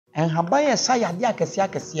haban ya sa yade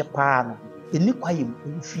akese paa no eni kwaye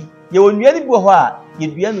mfi ye onua ni bi ho a ye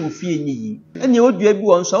dua na ofi enye yi ene odua bi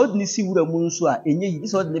won so a odini si wura mu nso a enye yi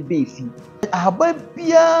so odini be efi haban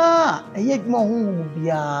bia eye dwuma honhom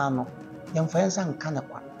bia no ye mfa yensa nka na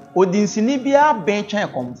kwa odinsini bia ben twen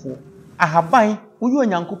komfo haban uyi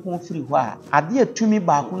onyankopon firi ho a ade atumi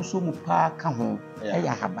ba ko nso mu paa ka ho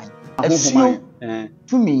eya haban asuo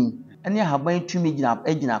tumi ene haban tumi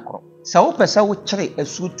gina koro sa wo pesa wo kyere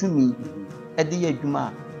asuo tumi ede ye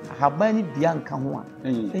adwuma haban ni bia nka ho a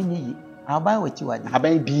enye yi haban wati wade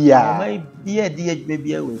haban bia de ye adwuma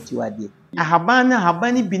bia wati wade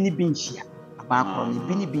haban ni bi ni bi nhia haban koro ni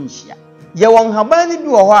bi ni bi nhia ye won haban ni bi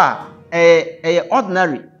wo ho a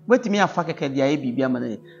ordinary wetimi afa keke dia ye bibia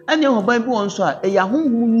mane ene haban bi won so a ya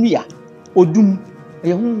honhom nua odum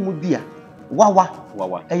honhom dua wawa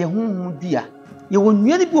honhom dua ye won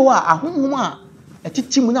nua ni bi wo a honhom a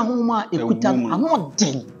etitimu na honhom a ekuta ano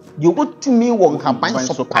den ye wotumi won haban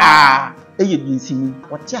so pa eye dinsimi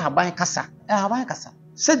wote haban kasa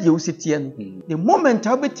said you sit here the moment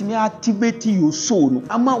I betimi activate your soul no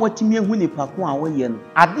ama watimi ehu nipa ko a woye no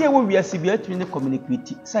ade wo wiase bia atumi ne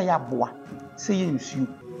communicate say ya boa say ye nsuo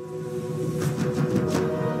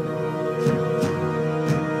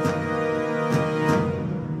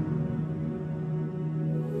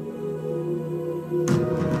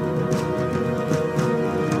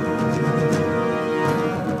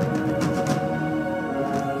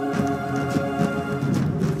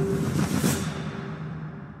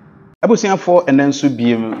Abusiafo enanso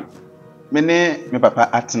biem me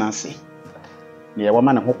papa atenase ne ye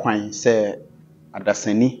wama ne ho kwan se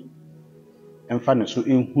adasani emfa ne so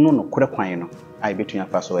ehunu no kore kwan no ai betua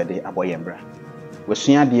fa so ede aboye mbra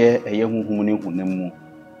wasua de eye huhum ne hunam mu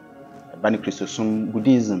ba ne kristosum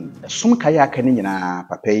buddhism sum kaya aka ne nyina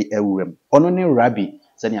papa yi awuram ono ne Rabbi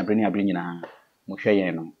zani abre nyina mo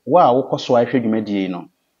hweye no wa wo koso ahwe dwumadie no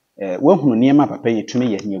wahunu niema papa yi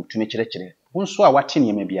tumi ye hia tumi kyerɛkyerɛ wonso a wate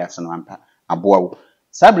niema bia ase no ampa aboa wo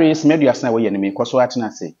sabre smeduase na wo ye ne me koso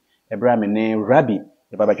atena se ebra me ne Rabbi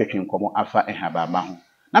e baba twetwe nkomo afa ehaba ba ho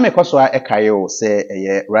na me koso a ekaye o se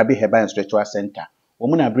eye Rabbi Herbal and Spiritual Center wo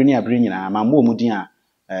mu na abre nyina ma mo mu din a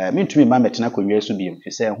mentumi ma metena konwa so biem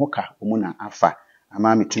fi se hoka wo mu na afa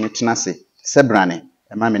ama metumi tena se sebrane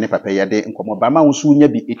ma me ne papa yi de nkomo ba ma wonso nya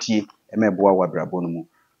bi etie e ma boa wa brabo no mu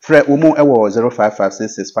frɛ wo mu ewo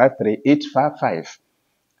 0556653855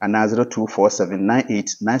 ana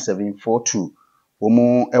 0247989742 wo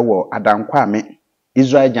mu ewo Adankwame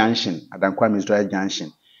Israel Junction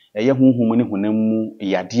eye hunhum ne honam mu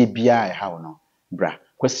yade bia e hawo no bra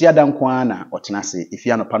kwasi Adankwa na otena se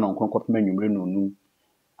ifi anopa no nkonkopema nwumre no nu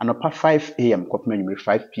anopa 5 am kopema nwumre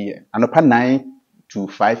 5 pm anopa 9 to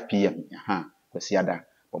 5 pm kwasi ada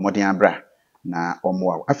bomodin abra na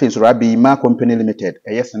omwa afenso Rabbi ma company limited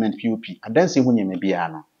eye cement pop adanse hu nyeme bia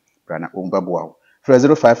no bra na ombaboa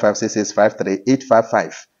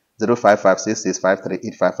 0556653855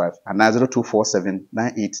 0556653855 ana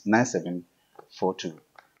 0247989742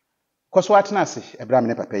 koso atena se ebra me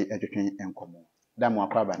ne papa adwetwen enkomo da mo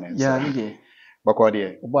akwa ba na nsa ya nge boko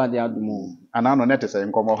de obo ade adumu ana no net se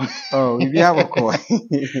enkomo ibi aboko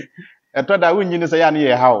eto da wunyi ne se ya ne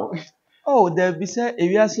ye hawo there be say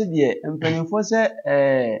ewiase de empanimfo se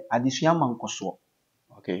adesua mankoso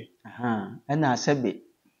okay na sebe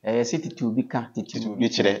setitu bi ka titu bi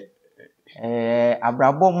kire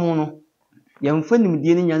abrabo mu no ye mfa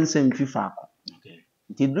nimdie ne nyansa mfifa ako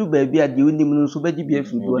ti dru ba bi ade onim no so bagi bi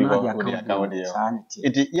afido na ade aka sa ne ti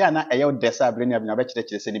enti ya na eyo desa abre ne abina ba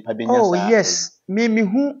kire se nipa benya sa yes me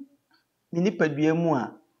hu ni nipa dua mu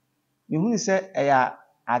a me hu se eya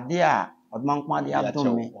ade a odmanko ade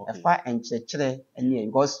adom me efa enkyekere ene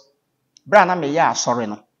because bra na me ya asore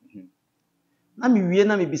no na me wie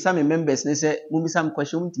na me bisa me members ne se mo bisa me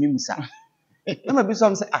question mutimi musa na me bisa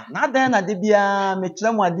me se na dan na de bia me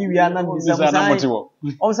kire mo ade wie na me bisa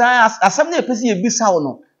mo say asem na epesi ye bisa wo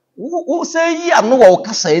no wo say yi ano wo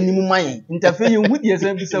kasa animu man interfe ye hu de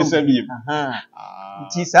se bisa wo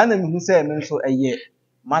nti sa na me hu se me nso eye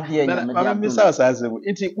made ye nya me dia me bisa asase wo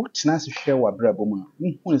nti wo tena se hwe wa brabo mu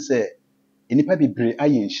hu se enipa bebre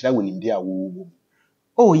aye nhira wo nimde a wo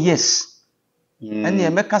yes ene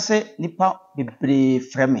emeka se nipa bebre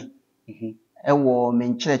freme ewo me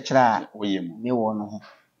nkyerɛkyerɛ a woyem me wo no ho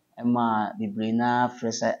ema bebre na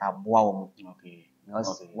frese aboa wo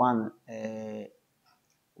because one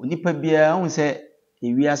onipa bia hu se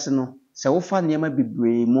ewiase no se wo fa niema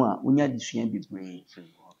bebre mu a onya disua bebre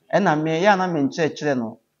ena me ya na me nkyerɛkyerɛ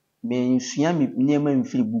no me nsua niema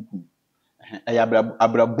mfiri buku aya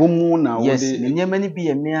abrabomu na wo yes niema ni bi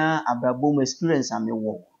ye me abrabomu experience am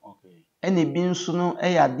wo ene bi nso no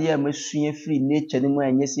ade a masua free nature no mu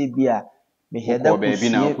anye se bi a me heda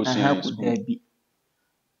ku aha ku da bi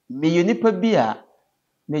me yonipa bi a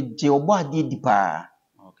me je obo ade di pa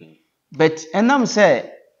but enam se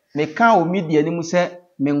me ka o media ni mu se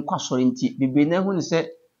me nkwa sori nti bebe na hu ni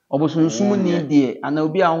se obosunsum ni de ana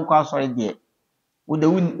obi a nkwa sori de wo da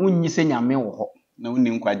wunyi se nyame wo ho na wunni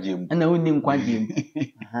nkwagye mu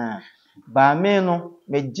aha ba me no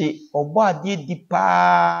meje obo ade di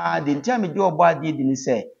pa de ntia meje obo ade di ni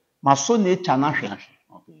se maso na echa na hwe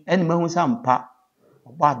ene mahu sa mpa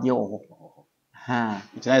obo ade wo ho aha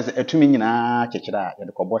ntia se etumi nyina kekira ye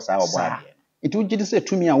de kobo sa obo ade enti ugidi se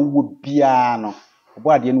etumi a wo bia no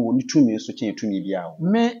obo ade no wo ni tumi so chen etumi bia wo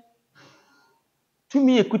me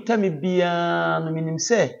tumi ekuta me bia no minim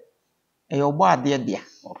se eye obo ade dia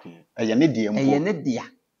eye ne dia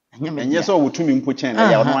mpo enye so wo tumi mpo chen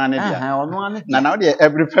na ya ono ane dia na wo de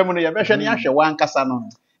every fam no ye behwe ne ahwe wan kasa no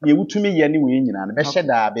ye wutumi ye ne we nyina no behwe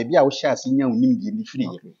da ba bia wo hye ase nya onim die ni firi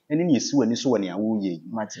ye ene ne yesi wani so wani awo ye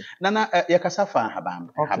na ye kasa fa haban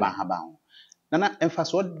na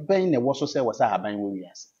emfaso ben ne wo so se wo sa haban wo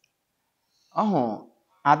wiase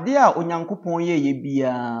ade a onyankopon ye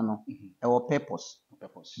bia no e wo purpose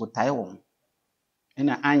botae wo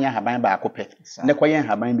ena anya haban ba akopɛ ne koye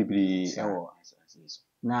haban bibiri e wo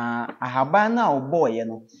na ahaban na obo ye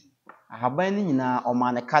no ahaban ni nyina o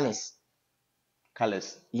man colors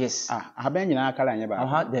yes ahaban nyina kala anya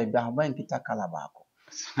ba da bi ahaban kita kala ba ko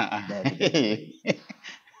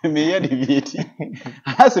me ye de bieti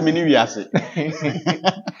ase me ni wiase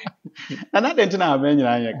ana de ntina ahaban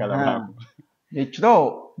nyina anya kala ba ko de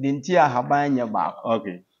tro de nti ahaban nya ba ko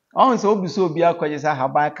on so obi so obi akwaje sa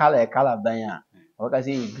ahaban kala ban a o ka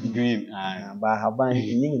say green ba ahaban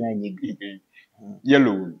ni nyina nya green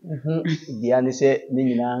yellow dia ni se ni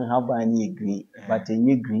nyina ahaban ni green but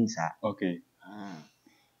enye green sa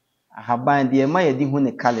ahaban de ma ye di hu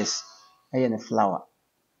ne colors aye ne flower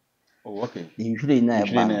de hwire na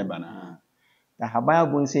e ba na ahaban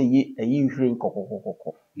abun se yi hwire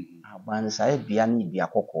kokokokoko ahaban sa e bia na bia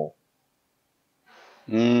kokoko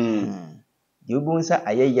de obun sa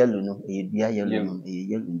aye yellow no e bia yellow no e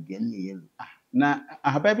yellow bia na yellow na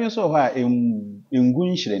ahaban bi so ho a engu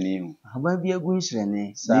nhirene ho ahaban bi egu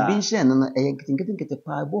nhirene de bi nhirene no e kitinkete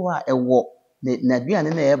pa bo ha e wo na duane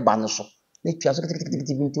na e ba no so na twa so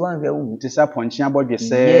kitinkete binti wan hwe wo ti sa ponchi abodwe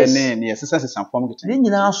se ne yesesa fam kiti ni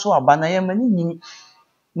nyina so aba na ye mani nyini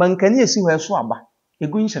mankani esi ho so aba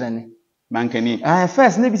egu nhirene mankani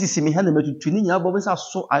first na bi sisi mi ha na matutu ni nyina bo sa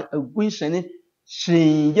so egu nhirene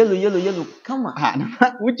shin yellow kama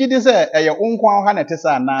wuji de se eye unkwan ha na te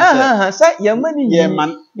sa na se ye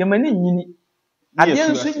mani nyini ade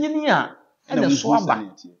nso nyini a na so aba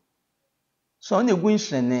so na egu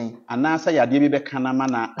nhirene ana sa yade bi be kana ma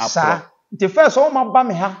na apro nti first o ma ba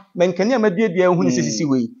me ha mankani amaduadua hu ni sisi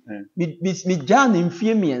we mi ja na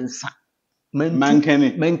mfie miensa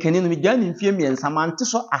mankani no mi ja na mfie miensa mante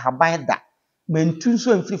so ahaban da mantu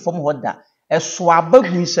nso amfiri fom ho da eso aba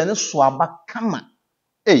gunhyane so aba kama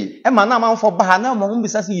e ma na amanfo ba ha na mo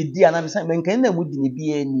mbisa se yedi ana mbisa mankani na mudi ne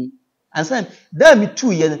bia ani ansan da mi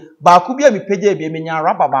tu ye ba ko bia mi pagya bia me nya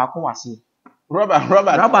rubber ba ko wase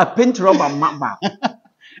rubber paint rubber ma ba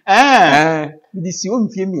mi di si o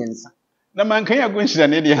mfie miensa na mankani agunhyira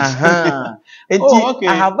ne de enti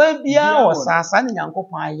ahaban bia o sasa ne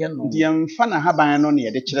nyankopon aye no de mfa na haban no ne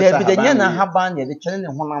ye de kire sa haban de nya na haban ne de kire ne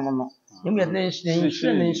honam no yemu ye ne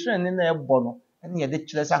nhire ne na ebo no ne ye de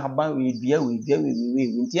kire sa haban we bia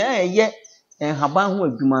enti ye haban ho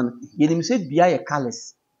adwuma no ye nim se bia ye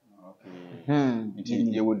colors enti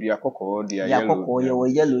ye wodua kokko dia yellow ye wo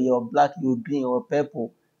yellow ye wo black ye wo green ye wo purple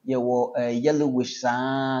ye wo yellowish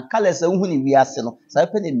sa colors hu ni wiase no sa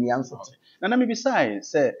pe ne mia nso na me bisai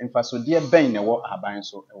se mfasodie ben ne wo ahaban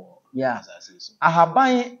so e wo asase so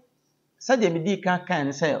ahaban sa de medi kan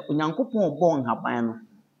ne se onyankopon obo ahaban no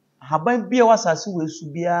ahaban bia wasase we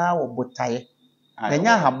su bia wo botae na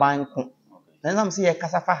nya ahaban ko na nam se ye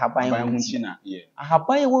kasafa ahaban ho ntina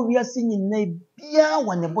ahaban wo wiase nyina bia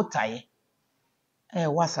wo ne botae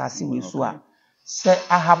wasase we su a se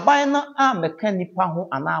ahaban na ameka nipa ho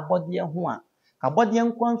ana abode ho a abode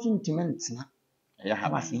nkwan so ntime ntena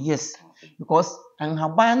yes because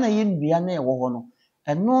ahaban na ye ndua na ye wo ho no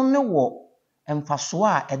eno ne wo emfaso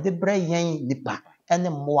a ede bre yen nipa ene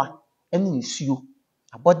mmoa ene nsuo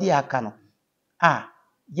abode aka no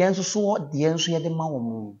yen so de yen so ye de ma wo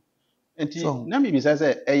mo enti na me bisa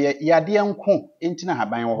se yade enko enti na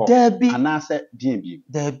ahaban wo ho ana se dien bi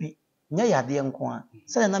dabi nya yade enko a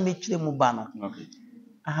se na me kire mu ba no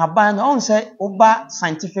ahaban no on se oba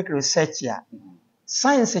scientific research ya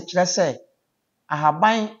science kire se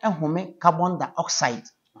ahaban ehome carbon dioxide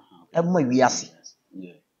ɛma wiase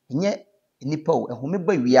nye nipa o ɛhome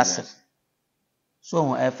ba wiase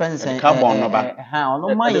so friends carbon no ba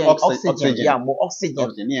ono ma ye oxygen ya mo oxygen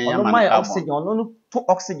ono ma ye oxygen ono no to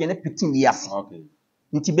oxygen pitin wiase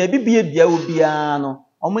nti baby bia obia no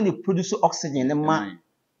omo ne produce oxygen ne ma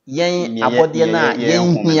yen abode na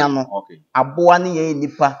yen hia no aboa ne yen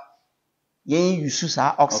nipa yen yusu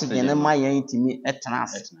sa oxygen ne ma yen timi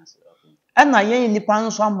etras na yen nipa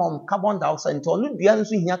nso amom carbon dioxide nti ono dua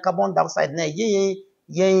nso hia carbon dioxide na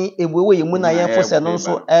yen ewewe yemu na yen fo se no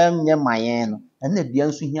nso nye mayen no na dua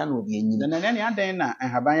nso hia na odi enyim na ne adan na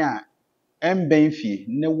enhaban a emben fie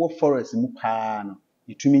ne wo forest mu pa no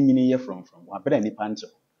itumi nyini ye from wa bra nipa nto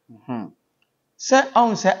se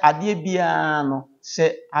on se ade bia no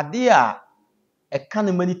se ade a eka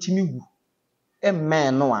ne mani timi wu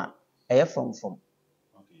emmen no a eye from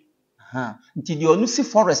nti de onu si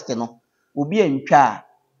forest no obi antwa a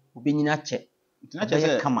obi nyina che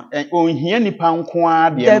ntena kama onhia nipa nko a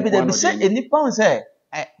de David se nipa on se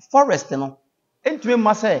forest no entumi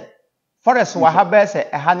ma se forest wa ha be se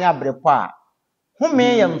eha ne abrepo a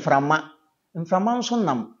home ye mframa nso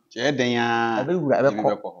nam che den a abewura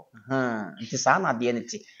abekọ nti saa na de ne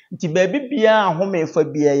ti nti baabi bia home fa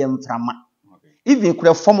bia ye mframa even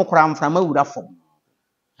kura fom kura mframa wura fom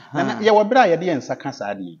na ye wo bra ye de nsa ka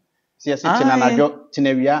saa de se chena na dwo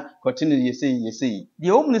tenawia kotene yesei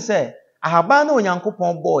de omni se ahaba na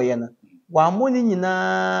onyankopon boye na wa mo ni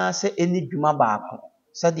nyina se eni dwuma baako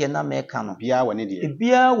se de na meka no bia woni de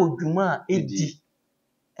bia wo dwuma a edi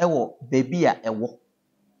ewo baabi a ewo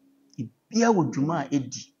bia wo dwuma a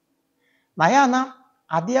edi na ya na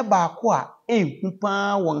ade baako a enhu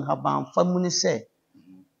pa won haban famu ni se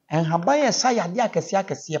enhaban ye sa yade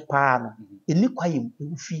akese pa no eni kwaye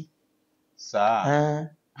ewufi sa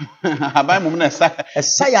haban mum na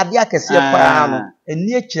sa yade akese pa no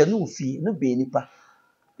eni akire no ufi no be nipa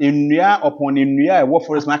ennua opon ennua e wo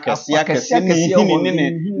forest na akese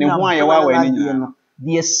ne ho ayewa wa ni nyina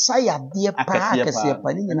de sa yade pa akese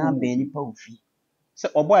pa ni nyina be nipa ufi se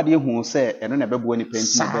obo ade hu se eno na bebo nipa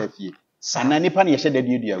nti na ba fie ana nipa na ye hye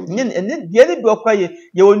dade dua ufi ne dua ni bi okwa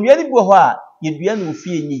ye onua ni bi ho a ye dua no ufi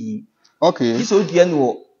enyi yi okay kiso dua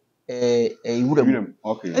no wuram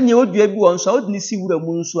okay ene odua bi won so odini si wuram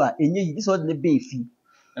nso a enye yi kiso odini be fi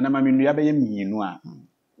na ma me nua be ye mienu a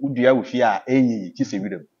udua ufi a enyi yi kise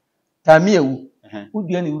wuram tami ewu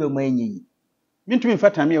udua ni wuram enye yi mintumi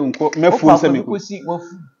mfa tami ewu nko mafu nsa me ko si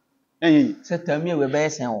wafu enye yi se tami ewu be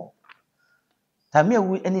yesen wo tami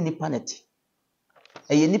ewu ene nipa neti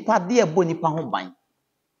eye nipa de ebo nipa ho ban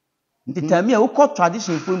nti tami ewu ko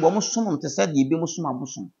tradition fo mbo mo som nte se de ebi mo som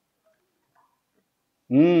abosom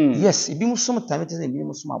yes ebi mo som tami te se ebi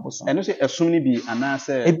mo som abosom eno se esum ni bi ana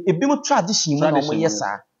se ebi mo tradition mu na mo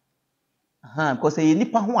yesa because eye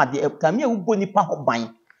nipa ho ade tami ewu bo nipa ho ban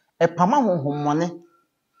epama honhommone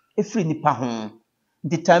efiri nipa ho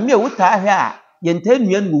nti tami ewu ta hwe a ye nta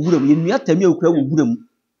nua no wuram ye nua tami ewu kra wo wuram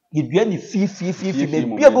ye dua ni fi be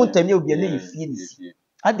bia bo tami ewu bia na ye fi ni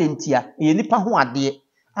adentia ye nipa ho ade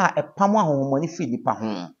a epama honhommone fi nipa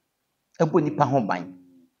ho ebo nipa ho ban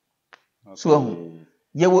so ho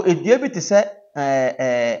ye wo edua bi te se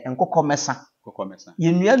enkokomesa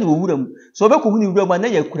ye nua no wuram so obekohu ni wuram na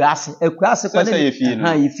ye kura ase kwa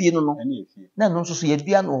na ye fi no na no so ye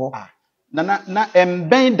dua no ho na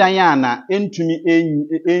emben dan ana entumi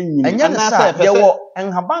enyi ana sa ye wo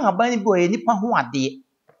enhaban bi o ye nipa ho ade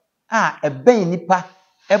a eben nipa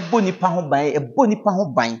ebo nipa ho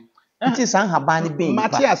ban nti san haban ni ben nipa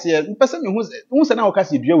Matias ye mpese me hu se na wo ka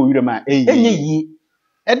se dua wo wuram a enye yi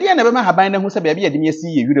ede na be ma haban na hu se bia de me si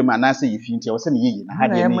ye wuram na se ye fi nti wo se me ye na ha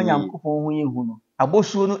de na ye manyankopon ho ye hu no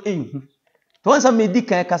abosuo no enhu to nsa me di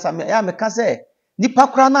kan kasa me ya me ka se nipa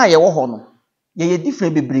kura na ye wo ho no ye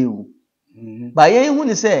different bebrewu ba ye hu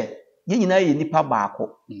ni se ye nyina ye nipa baako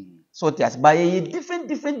so tias ba ye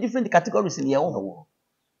different categories ni ye wo ho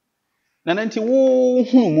na nanti wo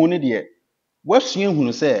hunu mu ne de wasua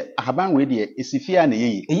hunu se ahaban we de esifia na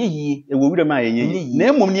yeye e wo wuram a yeye na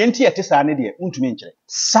emom ne enti ete saa ne de untumi nkyere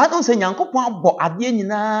saa don se nyankopon abo ade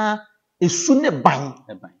nyina esu ne ban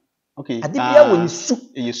okay ade bia wo ni su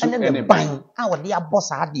ne ban a wo de abo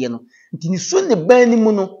saa ade no nti ni su ne ban ni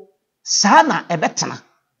mu no saa na ebetena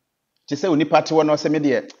te se onipa te wo no se me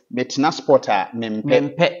de metena sport a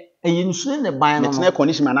mempe eye ni su ne ban no metena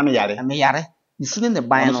condition na me yare ni su ne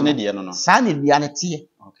ban no saa ne bia ne tie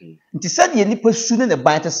okay nti sɛ de nipa su ne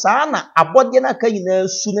ban te saa na abɔde na aka nyina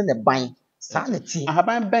su ne ban saa ne tie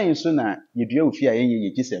ahaban ban so na yedua ofi a yenye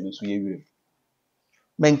ye kise no so ye wuram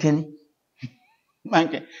mankani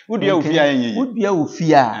udua ofi a yenye ye udua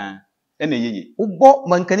ofi a na yeye ubɔ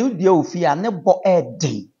mankani udua ofi a ne bɔ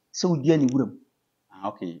ɛden sɛ udua ni wuram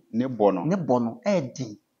Okay. Ne bono. Ne bono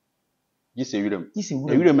edin. Yise wiram. Yise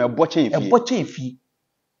E wiram e boche efi. E boche efi.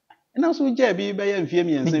 Na so je bi be ye mfie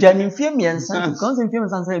miensa. Mi jani mfie miensa, because mfie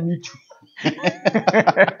miensa say me too.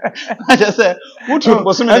 I just say, what you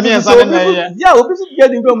bosom me miensa na ye. Yeah, obi so bia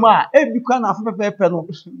de wiram a e bi kwa na afo pepepe no.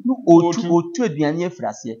 No otu aduane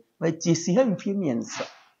afirase. But ti si ha mfie miensa.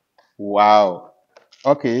 Wow.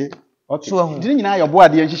 Okay. Okay. So Didn't nyina your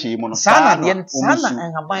board dey nhihye mo no. Sana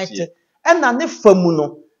enhaban te. Ena ne famu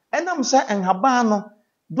no. Enam se enhaban no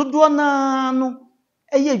dodo na no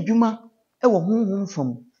eye adwuma e wo honhom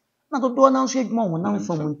famu. Na dodo na nso adwuma wo nam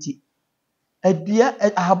famu nti.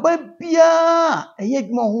 Adua ahaba bia eye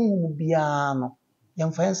adwuma honhom bia no.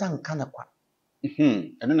 Yemfa yensa nka na kwa.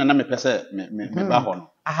 Eno na me pese me ba ho no.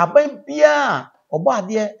 Ahaba bia obo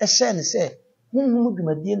ade e hye ne se honhom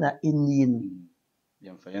dwumadie na enie no.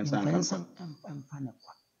 Yemfa yensa nka na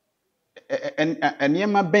kwa.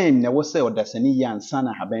 Eniema ben na wo se odasani ya ansa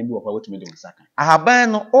na haban bi wo kwa wotumi de nsaka.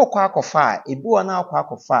 Ahaban no okwa akofa ebi wo na akwa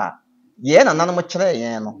akofa ye na nanom kire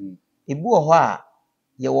ye no ebi wo ho a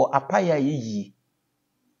ye wo apaya yeyi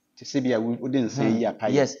ti se bia wo de nsa yi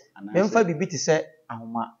apaya. Yes, memfa bibi ti se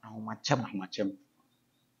ahoma chem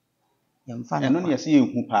yemfa na eno ne yesi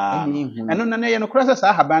ehu pa eno na ye no kura se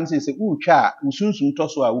ahaban se utwa usunsun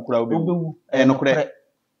toso a wukura obewu no kura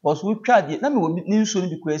bos wutwa de na me wo ni nsuo ni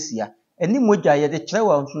bi kura sia eni moja ye de kire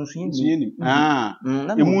wa nsunsun ni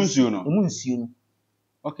emu nsuo no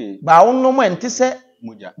okay ba wonno mo ente se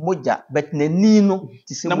moja but na ni no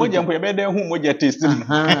ti se na moja mpo ye be de hu moja taste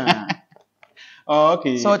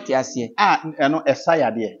okay so ti ase eno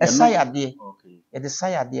esayade okay ye de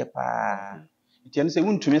sayade pa ti eno se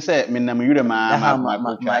wuntumi se menam yure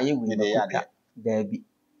ma ye wi de ya dabi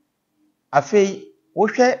afei wo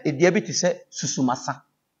hwe edia bi ti se susumasa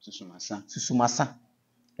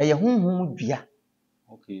eye honhom dua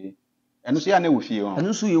okay eno so ya na wo fie ho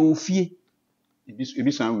eno so ye wo fie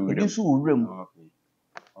ebi so wo wura mu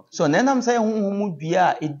so na nam say honhom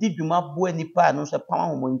dua edi dwuma bo anipa no so pam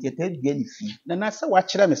honhom nteta dua ni fie na se wa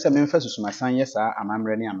kire me se memfa susumasan ye sa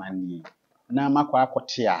amamre ne amanni na makwa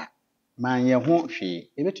akote a man ye ho hwe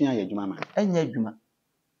ebetunya ye dwuma ma enya dwuma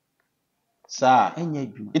sa enya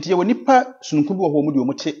dwuma iti ye wonipa sunku bi wo ho mu de o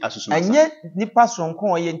mu te asusumasan enya nipa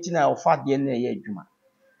sonko o ye ntina ofa de na ye adwuma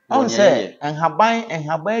on say enhaban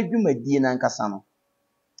adwuma die na nkasa no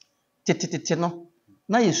tete no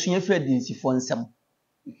na yesua fa dinsifo nsem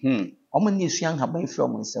omo na yesua enhaban fa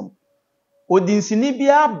omo nsem odinsini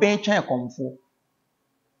bia ben twan komfo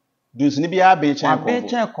dinsini bia ben twan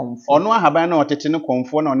komfo ono ahaban na otete ne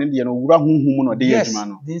komfo na one de no wura hunhum no de ye adwuma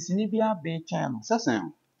no dinsini bia ben twan no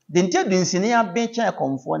sasan dentia dinsini ya ben twan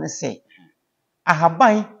komfo ne se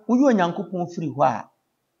ahaban uyo onyankopon firi ho a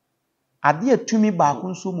ade atumi ba ko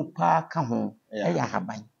nso mu pa ka ho eya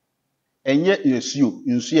ahaban enye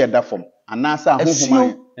nsu ye da fom anasa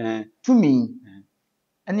ahohoma tumi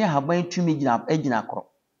ene ahaban tumi gina kro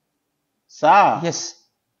sa yes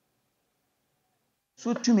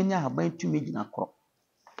so tumi ne ahaban tumi gina kro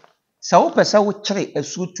sa wo pesa wo kire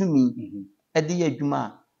asu tumi ede ye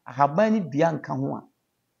adwuma ahaban ni bia nka ho a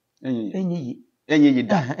enye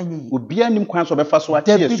da obi anim kwan so befa so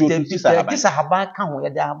ate asu tumi sa ahaban ka ho ye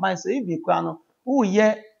da ahaban se ibi kwa no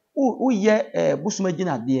wo ye busuma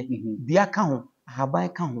gina de bia ka ho ahaban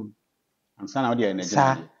ka ho ansa na wo de na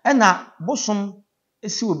gina de ena busum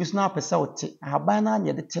esi obi so na pesa wote ahaban na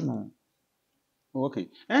anye de te no okay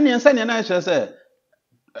ene ansa ne na kire se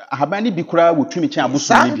ahaban ni bi kura wo tumi kyan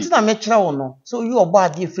busum ni bi sa ntina me kire wo no so you obo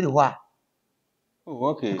ade firi ho a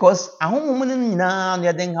okay because ahomom ne nyina no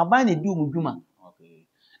ye de ahaban na di omudwuma okay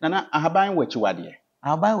na ahaban wachiwade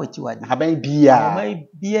ahaban bia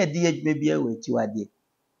de adwuma bia wachiwade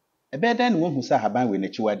ebe dan wo hu sa ahaban we na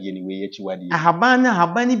chiwade ni we ye chiwade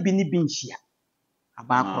ahaban bi ni bi nhia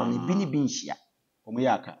abakro ni bi ni bi nhia omo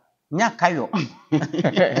yaka nya kayo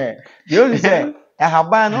you say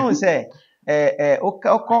ahaban no say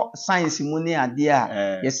oko science mu ni ade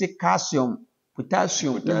a yesi calcium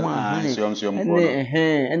potassium na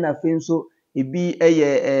fe nso ebi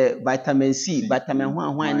eye vitamin C vitamin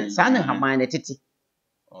ho sa na ahaban ne tete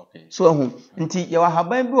okay so hu nti ye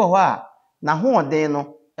ahaban bi wo ho a na ho oden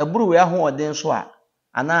no eburu we ho oden so a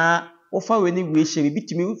ana wo fa we ni we hye bi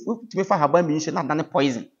timi fa ahaban bi hye na dan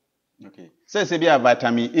poison okay se bi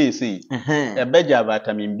vitamin A say ebeja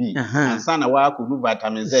vitamin B ansa na wa ko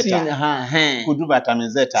vitamin Z ko du vitamin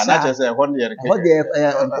Z na che se ho ne yerke ho de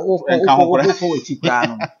ko wechi kra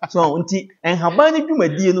no so nti enhaban ni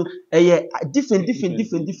dwumadie no eye different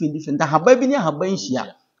da haban bi ni haban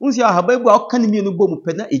hia unsi haban bu aka ni mi no bom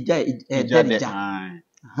pe na eja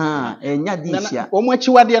enya di hia omo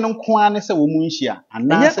achiwade no nko ane se wo mu nhia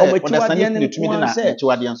anase odasanni ne tumi de na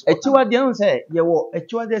achiwade nso achiwade no se ye wo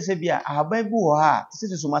achiwade se bia ahaban bu wo ha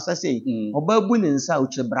tisi so masa sei oba bu ne nsa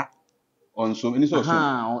ochibra onso ni so so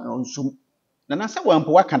onso na se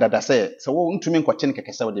wampo waka dada se wo ntumi nkwache ne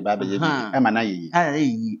kekese wo de ba ye bi e ma na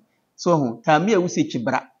yi so ho tamia wo se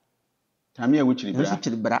chibra tamia wo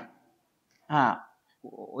chibra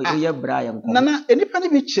oye bra ya nko na enipa ne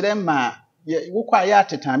bi kire ma wokwa ya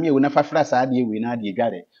tetamia wo na fafra saa de we na de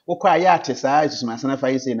gare wokwa ya te saa susumasa na fa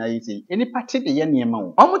yise na yise enipa te de ye niema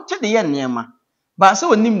wo omo te de ye niema ba se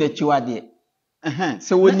onim na chiwade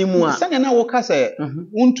se wonimu a sane na wo ka se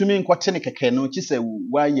untumi nkote ne keke no chi se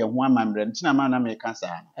wa ye ho amamre ntina ma na me ka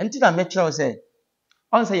saa ntina me kire se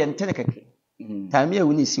on se ye nte ne keke tamia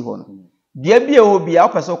wo ni si ho no bia bia wo bia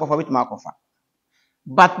opese okofa bitima akofa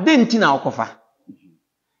but de ntina okofa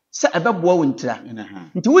se ebeboa wo ntira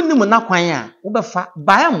nti wonnim na kwan a wo befa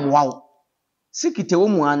baa mmoa wo sikite wo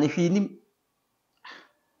mu an hwenim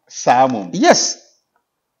saamum yes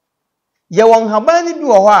ye won haban bi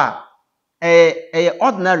wo ho a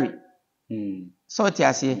ordinary so ti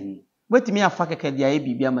ase wetimi afa keke dia ye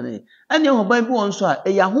bibia ma na ene haban bi won so a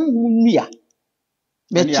honhum nua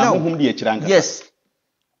me kira honhum de akira nka yes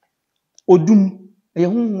odum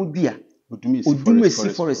honhum dua odum esi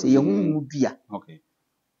forest honhum dua okay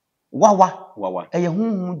wawa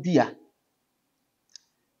honhum dua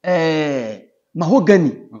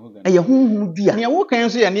mahogany honhum dua ne wo kan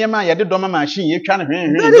so ye niema ye de doma machine ye twa ne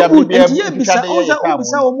hwenhwen ya bibia ye bisa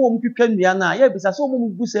obisa wo mo mpipwa nua na ye bisa so mo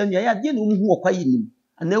busa nua ya de no hu okwa yinim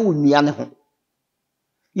ana wo nua ne ho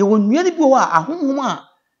ye wo nua ne bi wo a ahonhom a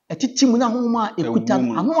etitimu na ahonhom a ekuta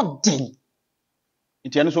ano den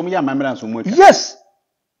nti ene so mo ya mamra so mo atwa yes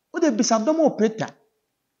wo de bisa doma operator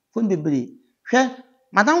fon bebre hwe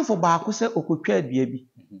madam for baako se okotwa adua bi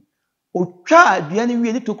otwa adua ne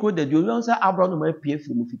wie ne tokoro da dio won se abro no ma apie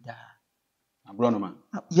firi mu fita abro no ma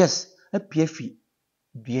yes apie fi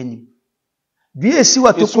dua ni dua esi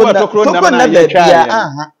wa tokoro na da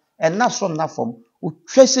bia na so na fom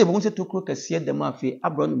otwa se bo se tokoro kase da ma afi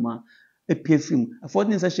abro no ma apie firi mu afọ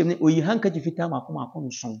ne nsa hyem ne oyi hankachi fita makoma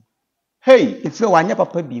nson hey efi wa anya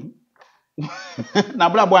papa bi na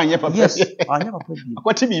bra bo anya papa yes anya papa bi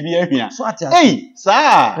akwati bibi ahia so ati hey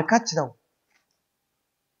saa reka kirawo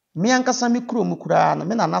me ankasa me kuro mu kura na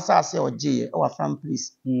me na nasa ase oje wa farm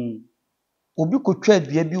place obi kotwa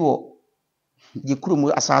dua bi wo ye kuro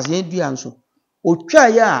mu asase dua nso otwa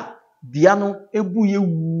ya dua no ebu ye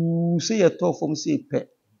wu se ye to fom se pe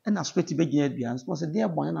na speti be gina dua nso se de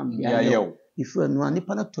ebon na mbia ye ifu anu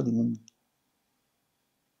anipa na to de mu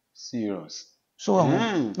serious so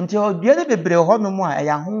nti o dua de bebre ho no mu a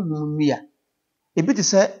ya honhom nua ebi te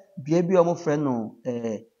se dua bi o mo frɛ no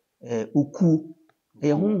oku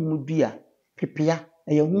honhom dua pepea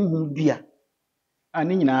honhom dua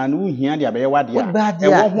ani nyina no hia de abaye wade a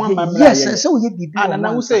wo ho amamra yes se wo ye bibi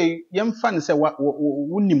na wo se yemfa ne se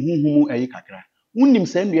wonim honhom ayi kakra wonim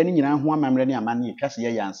se ndua ne nyina ho amamra ne amane e twase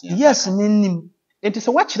ye yanse yes nim enti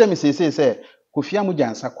se wakire me se kofia mu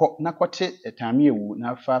jansa kɔ na kɔte etame ewu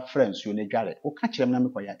na fa friends yo ne dware wo ka kire me na me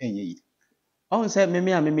kɔ ya enye yi on se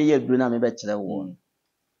me ye duro na me be kire wo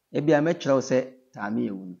e bia me kire wo se tame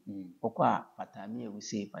ewu okɔ a patame ewu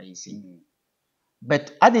se fa yisi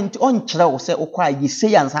but I didn't on kire wo se okɔ a yise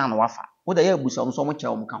yansa na wafa wo da ye busa wo so mo kire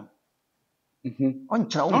wo kan on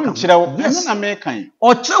kire wo kan kire wo eno na me kan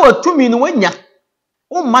o kire wo tumi no wanya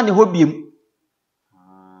wo ma ne ho biem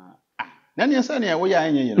na ne nsa ne wo ya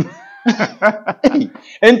enye yi no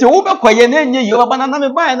enti wo be koye na enye yi oba na me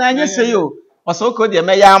ba na anye se yo osoko de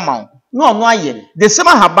me ya ama no ono aye de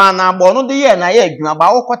sema haba na agbo no de ye na ye adwuma ba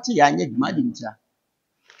wo kote ya anye adwuma de ntira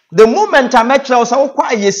the moment I met you so wo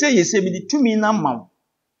kwa yese mi de tumi na ma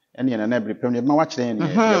ene na every pem ma wa kire ene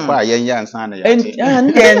ye kwa yen ya nsa na ya enti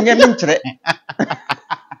enye me nkire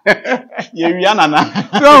ye wi anana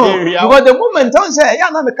because the moment I say ya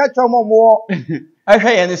na me ka twa mo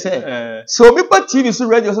ahwe ye ne say so obi pa TV so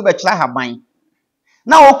radio so be kira haban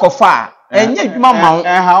na wo kofa enye adwuma ma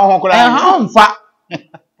ha ho kura ha mfa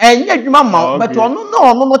enye adwuma ma but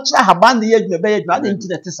ono kira haban de ye adwuma be ye adwuma de nti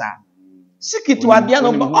na te sa sikiti wa bia no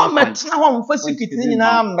o metra ho mfa sikiti ni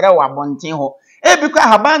na mre wa bonten ho e bi kwa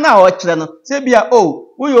haban na o kire no se bia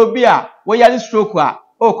wo ye obi a wo yare stroke a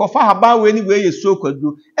kofa haban we ni we ye stroke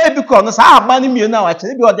adu e bi kwa no sa haban ni mie na wa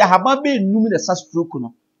kire bi o de haban be num na sa stroke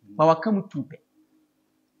no ba wa kam tupe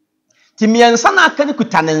ti miensa na aka ni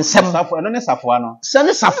kuta ne nsem safo no ne safoa no se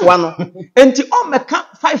ne safoa no enti o meka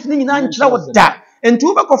 5 ni nyina nkire wo da enti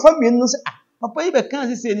wo be kofa mienu no se papa yi be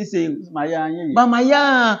kan se ni se Maya ye. ba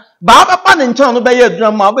maya ba papa ne nkyɛn no bɛyɛ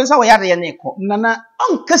adwuma ma obɛsa wɔ yare ne kɔ Nana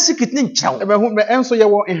ɔnka sikit ne nkyɛw ebe hu be enso ye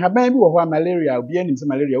wo nhaban bi wo ho malaria obi anim se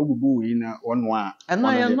malaria ububu wo yi na ono a ɛno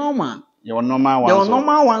yɛ normal ye wo normal yɛ one so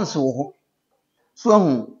normal ones wɔ hɔ so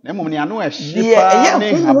ahu na mom ne ano a deɛ hyepa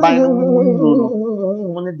ne nhaban no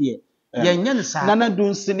no deɛ yɛnyɛ no saa nana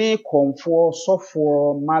dunsini konfo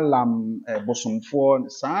sofo malam bosomfo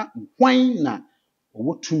saa hwan na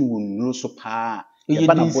owotumi wo nnuro so paa ɛyɛ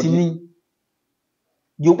ba na dinsini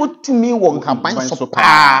deɛ ɔbɛtumi wɔ nhaban so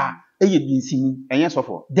paa ɛyɛ dinsini ɛnyɛ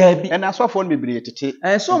sofo daabi ɛna sofo no bebree tete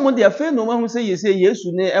so mo de afei no mahu sɛ yɛsɛ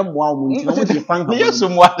yesu ne ɛmoa wo nti no mo de fa nhaban yesu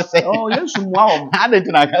moa de sɛ yesu moa wo ade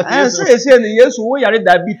ntina ka so yɛsɛ ne yesu wo yare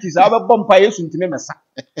diabetes a wobɛbɔ mpa yesu ntimi mɛsa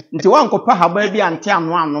nti wankɔpa haban bi ante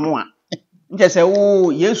ano anom a nkyɛ sɛ wo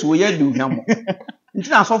yesu wo yɛ de ohwam nti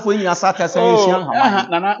na asɔfo nyina sata sɛ yɛsua haban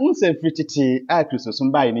nana unse fititi a kristo so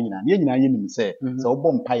mbae ne nyina ne nyina yenim sɛ sɛ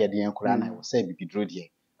wobɔ mpa yɛ de nkora na wo sɛ bibidro de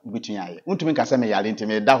ubetun ayɛ untumi nka sɛ me yare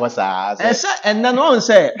ntimi da hɔ saa sɛ ɛsɛ ɛnna no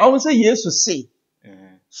ɔn sɛ yesu se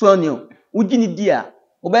so anio wogyi ne di a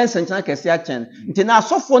wobɛyɛ nsɛnkyerɛnne kɛse akyɛn nti na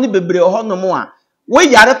asɔfoɔ no bebree hɔ nom a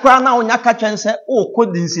woyare koraa na wonya ka kyɛn sɛ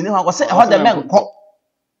wokɔ dinsini hɔ akɔ sɛ ɛhɔ dɛ mɛnkɔ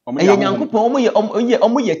ɛyɛ nyankopɔn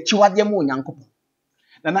ɔmo yɛ kyiwadeɛ ma onyankopɔn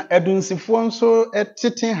nana adunsifoɔ nso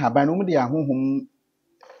tete haban no ɔmo de ahohom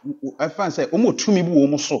ɛfa sɛ ɔmo tumi bi wɔ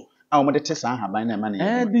ɔmo so a ɔmo de te saa haban na ɛma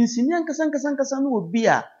ne dinsini ankasa no wɔ bi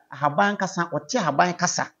a ahaban kasa ɔte ahaban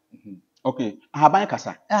kasa okay ahaban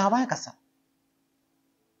kasa ahaban kasa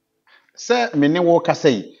sɛ me ne wo kasa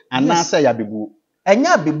yi anaa sɛ ya bebu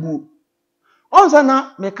ɛnya abebu ɔnsa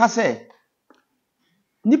na me kasa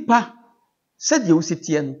nipa sɛ deɛ wo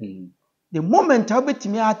setie no the moment a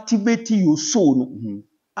wobɛtumi activate your soul no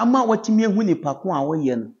ama watumi ehu nipa ko a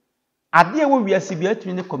wɔyɛ no ade a wɔ wiase bi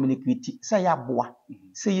atumi ne communicate sɛ yɛ aboa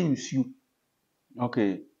sɛ yɛ nsuo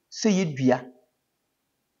okay sɛ yɛ dua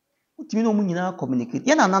wotumi ne ɔmo nyinaa communicate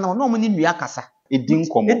yɛ nana na ɔmo ne nnua kasa edin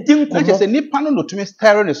komo na say nipa no tumi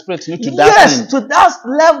stir the spirit no to that yes to that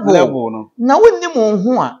level no na wonni mo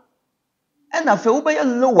ho a ɛna afei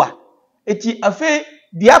wobɛyɛ lower eti afei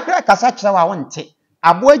dua kora kasa kyerɛ wa wonte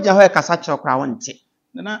aboa gya hɔ kasa kyerɛ kora wonte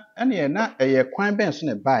na ɛne na ɛyɛ kwan bɛn so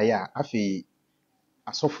na bae a afei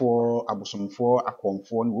asɔfoɔ abosomfoɔ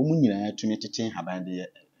akɔmfoɔ no wɔn nyinaa tumi tete haban de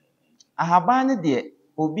ahaban no deɛ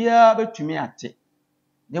obiara bɛtumi ate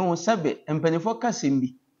de ho sɛbe mpanimfoɔ kasɛm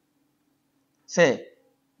bi sɛ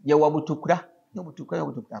yɛwɔ abotokura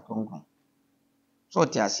kronkron so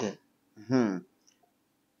ɔte aseɛ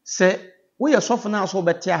sɛ woyɛ sɔfo no a so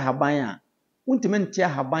wobɛte ahaban a wontumi nte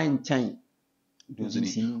ahaban nkyɛn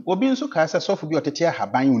dunsini obi nso kaa sɛ sɔfo bi ɔtete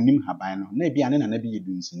ahaban onim haban no na ebi ane nana bi yɛ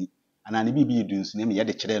dunsini ana ne bi yɛ dunsini me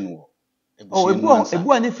yɛde kyerɛ no wɔ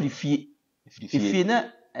ebu a ne fie na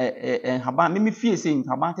haban me fie sɛ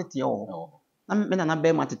haban tete wɔ hɔ na me nana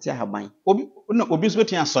bɛma tete haban obi nso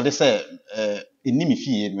betua asɔre sɛ enim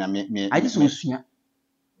fie me agye sɛ osua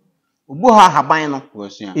obu hɔ haban no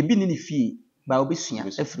ebi ne fie ba obesua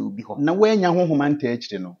afiri obi hɔ na wanya honhoma nta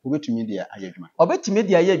akyire no obetumi de ayɛ adwuma obetumi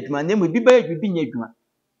de ayɛ adwuma na ebi ba adwuma bi nya adwuma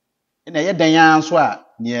na ɛyɛ dan anso a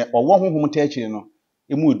ne ɔwɔ honhom nta akyire no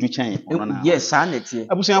emu odu kyɛn ɔno na yes saa na tie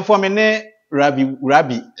abusuafoɔ me ne Rabbi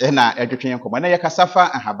na ɛdwetwe nkɔmɔ na yɛ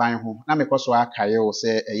kasafa ahaban ho na mekɔ so akaye wo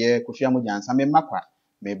sɛ ɛyɛ Kofi Amogyansa me makwa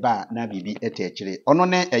me ba na bibi ɛta akyire ɔno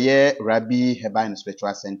ne ɛyɛ Rabbi Herbal and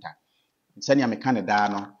Spiritual Center sɛnea meka ne daa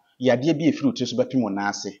no yadeɛ bi efiri utiri so bɛpem wɔ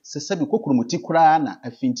n'ase sɛ bi kokromoti koraa na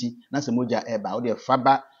afinti na sɛ mogya ɛba wo de fa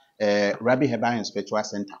ba Rabbi Herbal and Spiritual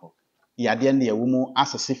Center hɔ yadeɛ ne yɛwɔ mu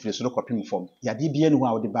asese firi so kɔpem fam yadeɛ bi anu hɔ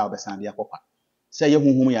a wo de ba wobɛsan de akɔkwa sɛ yɛ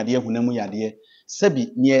honhom yadeɛ hunamu yadeɛ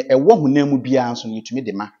sɛbi ne ɛwɔ hunamu biara nso ne yɛtumi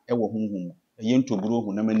de ma ɛwɔ honhom ɛyɛ ntoburo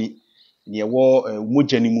hunamani ne ɛwɔ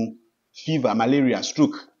mogya ne mu fever malaria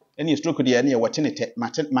stroke ɛne stroke deɛ ne yɛwɔ tenetɛ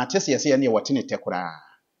mate sɛ yɛsɛ ne yɛwɔ tenetɛ koraa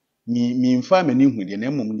mi mfa mani hu deɛ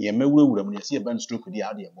na mmom ne yɛmɛwurawura mu ne yɛsɛ yɛba stroke deɛ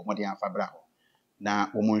a deɛ bɔ mmɔden afa bra hɔ na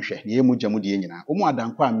wɔn nhwɛ ne yɛ mogya mu deɛ nyinaa wɔn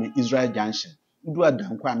adanko a me Israel Junction udu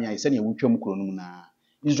adanko a me ayɛ sɛ ne yɛwutwa mu kuro no mu na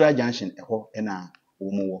Israel Junction ɛhɔ ɛna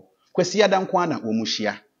wɔn wɔ kwasi adanko a na wɔn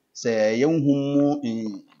hyia sɛ yɛnhum mu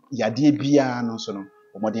yadeɛ biara no so no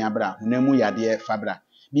wɔn abra hunamu yadeɛ fabra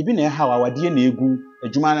bibi na ɛha wadeɛ na egu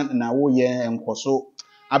adwuma na woyɛ nkɔso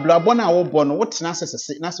ablabɔ na wobɔ no wotena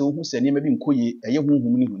sɛ na sɛ wohu sɛ nneɛma bi nkɔye ɛyɛ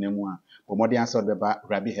honhom ne hunamu a wɔn asɛ bɛba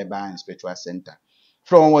Rabbi Herbal and Spiritual Center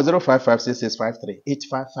from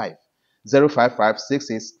 0556653855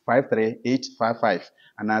 0556653855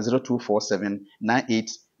 and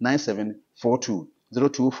 0247989742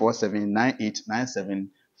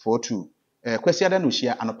 0247989742 kwasi ada no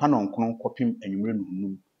hia anopa no nkron kopim anwumre no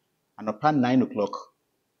hunum anopa 9 o'clock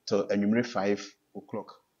till anwumre 5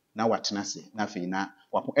 o'clock na watena se na afei na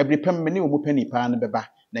wapo every pem me ne omu pani pa no beba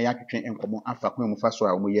na yaketwe enkomo afa kwa mu fa so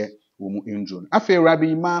a omu ye omu endro afei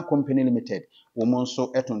Rabbi ma company limited omu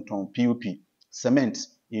nso etonton POP cement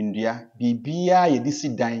indua bibia ye disi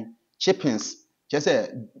dan chippings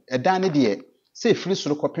chese edan ne de se free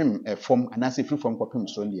soro kopem form ana se free form kopem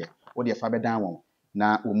so ne wo de fa bedan won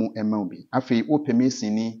na omu ema obi afei ope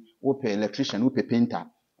masoni ope electrician ope painter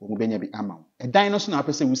omu benya bi ama edan no so na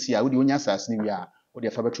apese wusi a wo de onya asase ne wi a wo de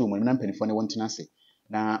fa betro omu na mpanifo ne won tena se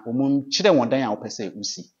na omu kire won dan a wo pese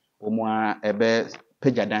wusi omu a ebe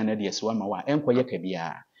pagya dan na de so ama wa enkoye ka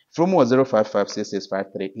bia from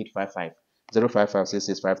 0556653855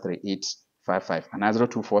 0556653855 and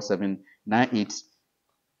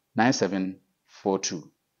 0247989742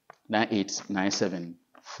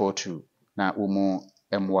 989742 na omu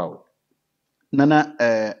emwa nana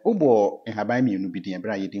obo ehaban mienu bi de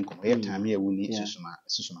bra yedi nkomo ye tame awu ni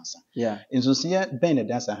susumasa nsusuye ben na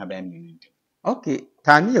dasa haban mienu okay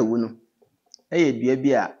tame awu no dua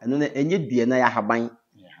bi a eno na enye dua na ya haban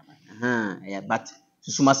but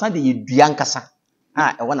susumasa de ye dua nkasa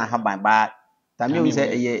ewo na haban ba tame awu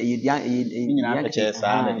se ye dua nyina peche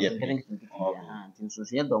sa na de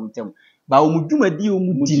nsusuye dom tem ba omudwumadi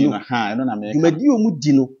omudi no eno na me dwumadi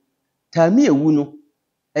omudi no tame awu no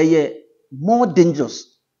more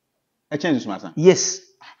dangerous. Susumasa? Yes.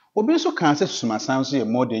 Obi so kan say susumasa so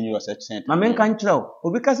more dangerous extent. Ma men kan kire o.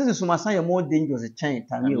 Obi ka say susumasa ye more dangerous extent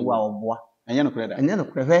tame ewu a oboa. Enye no kure da. Enye no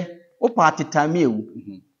kure hwe. O party tame ewu.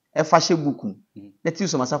 E fa hye buku. Na ti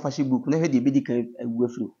susumasa fa hye buku na hwe de be di kan ewu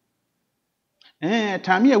afiro.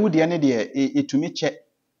 Tame ewu de ne de etumi che.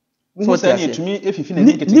 Wo say na etumi efifi na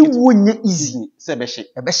dikete. Ni wo nye easy se be hye.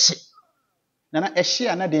 E be hye. Na ehye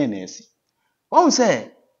ana de na esi. Won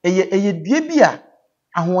say eye dua bi a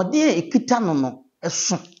ahode ekita no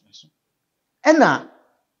eso ena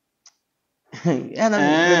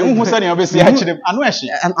wo say na obesi a kire anu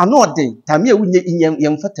ehye anu odin tame ewu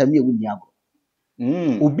yemfa tame ewu ni ago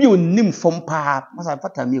obi onnim fom pa masa fa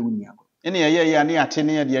tame ewu ni ago ene ye ya ne ate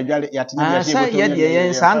ne de adwale yate ne ya hye boto ye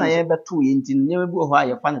ye sa na ye beto ye ntin ne bi ho a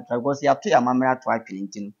ye fa ne tra because ya to ya mamra to atwe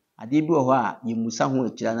ntin ade bi ho a ye musa ho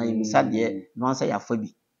akira na ye musa de no ansa ya fa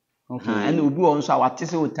bi and obi won so awate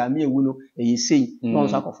se otame ewu no eyesei no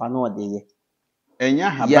so akofa na ode ye enya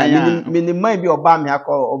haban ya minimai bi oba me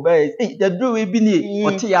akọ oba the do we bi ni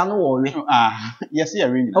ote ya no wo we yes ya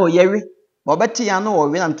ring ye we obete ya no wo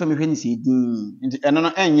we na nto me hwe ni se din nti eno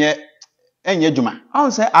no enye djuma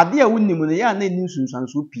say ade a wunnim no ya na ni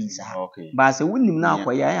sunsanso pizza ba se wunnim na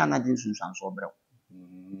akoya ya na din sunsanso obrew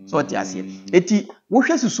so ote ase eti wo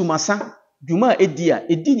hwe susumasa djuma edi a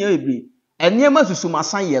edi nya ebri enema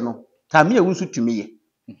susumasa ye no tame ewu nso tumi ye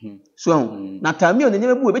so na tame on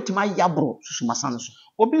enema bu obetima yabro susumasa no so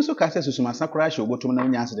obi nso ka se susumasa kura hye obotom na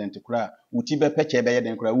nya accident kura uti be peche be ye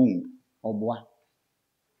den kura wu oboa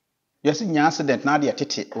yes nya accident na de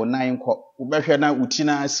tete onan nko ubehwe na uti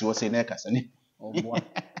na asi wo se na kasa ni oboa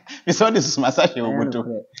mi so de susumasa hye obotom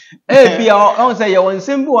bia on say ye won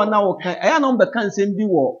nsem bi wona wo kan eya no be kan nsem bi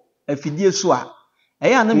wo afidie so a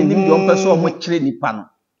eya na menim de on peso o mo kire nipa no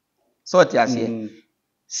so ti ase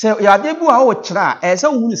se ya de bu a wo kira se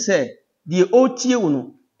wo se de otie wo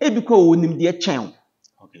no ebi ko wonim de chen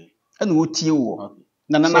ana otie wo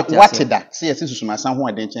na what da se yesi susumasa ho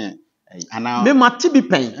ade chen ana me mate bi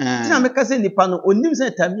pen ti na me ka se nipa no onim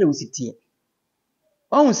se tame wo sitie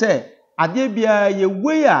wo se ade bia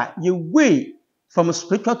ye way from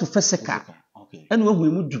spiritual to physical ana wo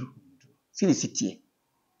hu mu duru se le sitie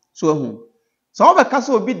so hu so wo be ka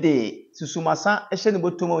se obi de susumasa ehye ne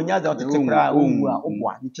botom onya za otete kra owu a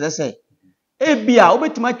oboa ni kire se ebia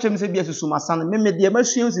obetima kyerem se bia susumasa no meme de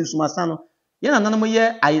masua susumasa no ye na nanom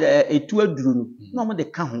ye etu aduru no na omo de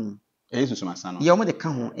ka ho susumasa no ye omo de ka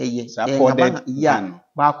ho eye ya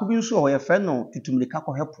ba ku bi nso ho ye fe no tutumrika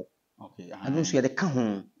ko hepo anu nso ye de ka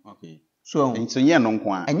ho so nso ye no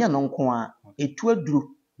nko a enye no nko a etu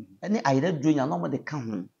aduru ene ayira aduru nya na omo de ka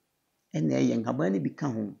ho ene ye ngaban ne bi ka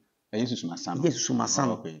ho susumasa no susumasa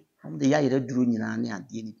no omo de ayira aduru nyina ne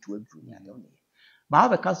ade ne tu aduru ne ade o ne ba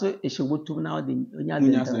be ka so ehye botum na ode onya de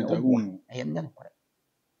eye nya no kwere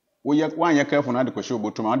wo ye wan ye careful na de ko hye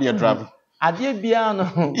botum ade ye drive ade bia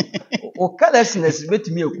no o carelessness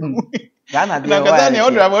betimi ekum Ghana de na kaza ne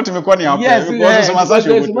o drive o timi ko ne yes because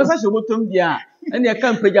susumasa hye botum dia ene ye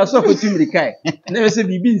kan pagya so ko tumrika na we se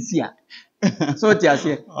bibi nsia so ti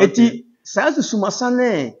ase eti sa susumasa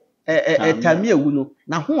ne tame ewu no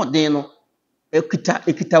na ho den no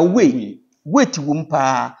ekita weight wum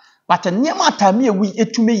pa but nyema tame ewu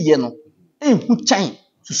etume ye no enhu chan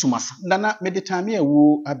susumasa nana meditame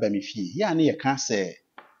ewu aba me fie ya na ye ka se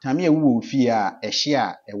tame ewu fi a ehye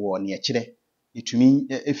a ewo ne ekire etumi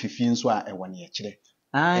efifi nso a ewo ne ekire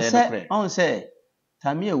say on say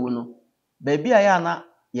tame ewu no ba bia ya na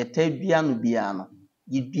yeta dua no bia no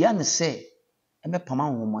ye dua ne say emepama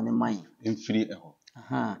honhomone man emfiri eho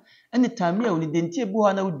aha ene tame ewu ni dentie bu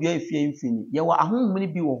ha na dua efie mfini ye wa ahonhomone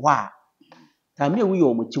bi wo ho a tame ewu ye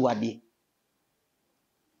omochiwade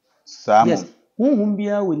yes honhom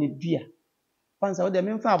bia wo ne dua fansa wo de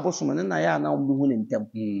memfa abosom ne na ya na ombu ne ntam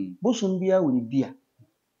bosom bia wo ne dua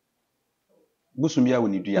bosom bia wo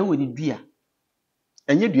ne dua e wo ne dua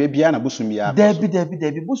enye dua bia na bosom bia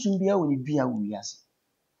dabi bosom bia wo ne dua wo wiase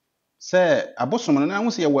se abosom no na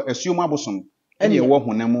ho se ye wo asuom abosom ene ye wo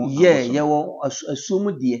honamu abosom ye wo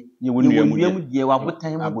asuom de ye wo nuamu de wo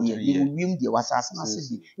abotan mu de ye wo wiem de wasase na se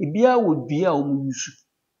de e bia wo dua o mu yusu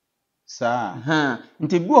sa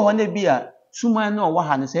nti bi wo ho na bia suman na owa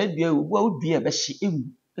ha ne se dua wo dua be hye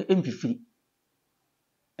emfifiri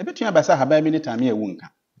ebetua abasa haba mi ni tame ewu nka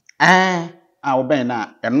wo ben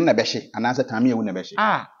na eno na be hye anase tame ewu na be hye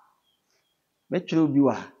betwere obi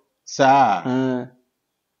wa sa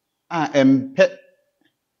empe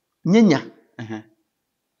nyenya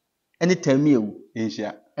ene tame ewu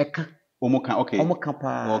enhia eka omuka omuka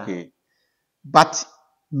pa okay but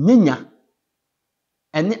nyenya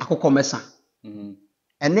ene akokomesa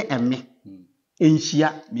ene emme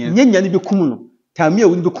enhia nyenya ni bekum no tame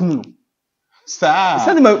ewu ni bekum no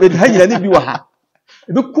sa ni ma hanyira ni bi wa ha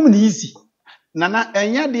bekum ni easy nana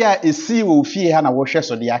enya de a esi wo fie ha na wo hwe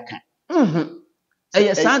so de aka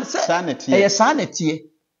eye sanete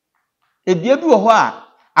edua bi wo ho a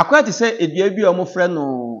akwa te se edua bi o mo frɛ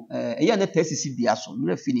no eye na tasisi dua so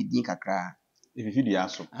mira fi ni din kakra efifi dua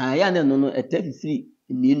so eye na no etafifiri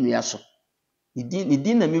ni nua so ni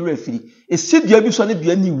din na mira firi esi dua bi so ne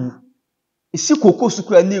dua ni wu esi kokosu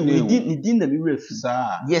kura ni wu ni din na mira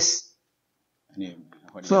firi yes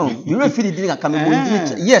so mira firi din kakra me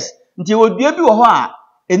din yes nti wo dua bi wo ho a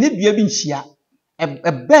eni dua bi nhia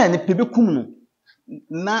ben ne pebekum no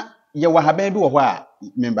na ye wa haban bi wo ho a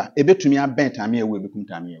member ebetumi aben tame ewu ebekum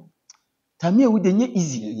tame ewu de nye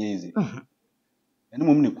easy ene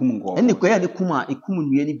mom ne kum ngo ene kwa ya de kum a ekum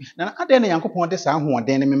nua ni bi na ade na yankopon de sa ho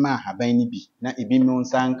oden ne mema haban ni bi na ebi mi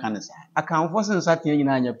nsa nka ne sa akanfo sensa tia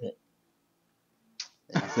nyina anya pe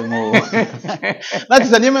asemo na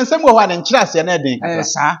tse ne mensem wo ho a ne nkyira ase na eden kakra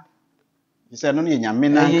sa se no ne nyame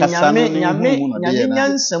na nkasa no nyame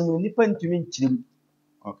nyansam nipa ntumi nkyirem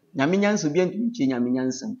nyame nyansam bi ntumi nkyire nyame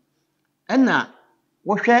nyansam ena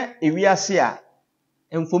wo hwɛ ewiase a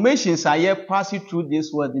informations are here passing through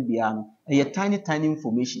this world bia no tiny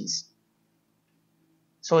informations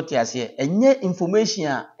so tiase enye information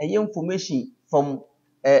a information from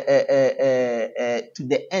to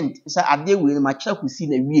the end so ade we ma kira kusi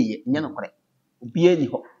na wieye enye no kore obia ni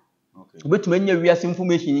ho obetuma nya wiase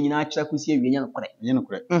information nyina kira kusi wieye enye no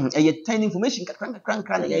kore tiny information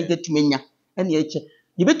kakra na ye getuma nya ene ye che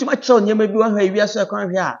ye betuma kira nyema bi wa ha wiase akwan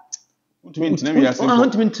hwe a ntumi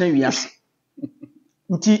ntena wiase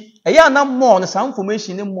nti eya na more no some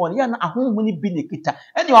information ni more ya na ahonhom ni bi ne kita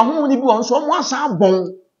ene ahonhom ni bi won so mo asa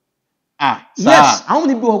abon yes ahonhom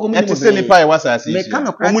ni bi ho ko mo ni mo se nipa e wasase me kan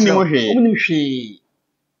okra omo ni mo hwe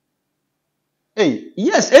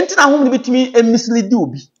yes enti na ahonhom ni bitimi mislead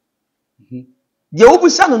obi ye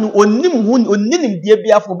obusa no onim die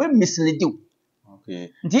bia fo be mislead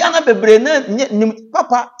nti ana bebre na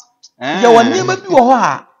papa ye woni ma bi wo ho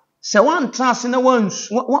a se wan trans na wan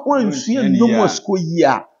sua nomo sko yi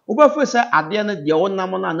a obafe se ade na de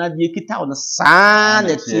wonam na na de kita won saa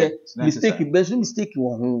na tie mistake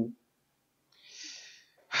wo ho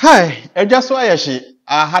eja so ayehye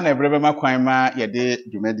aha na brebe makwan ma ye de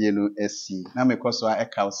dwumadie no asi na mekoso a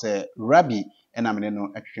ekaw se Rabbi ena mene no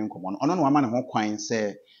atwetwe nkomo no ono no ama ne ho kwan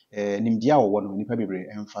se nimdia wo no nipa bebre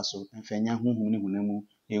emfa so emfanya honhom ne hunamu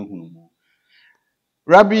ehunu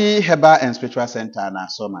Rabbi Herbal and Spiritual Center na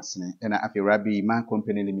so masene na afi Rabbi Man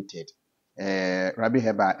Company Limited Rabbi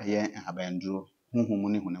Herbal habandro honhom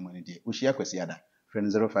ne hunamu ne de ohia kwasi ada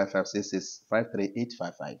friend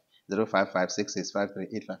 0556653855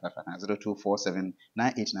 0556653855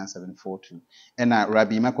 0247989742 na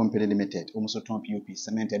Rabbi Man Company Limited so ton POP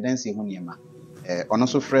cement dance ho niema ono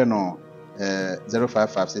so frɛ no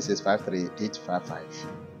 0556653855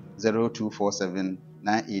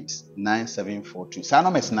 0247989742 saa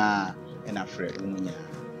numbers na ena frɛ umunya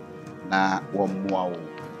na wommoa wo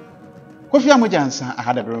Kofi Amojansa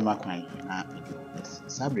ahada brema kwan na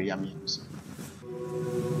sabre yam yeso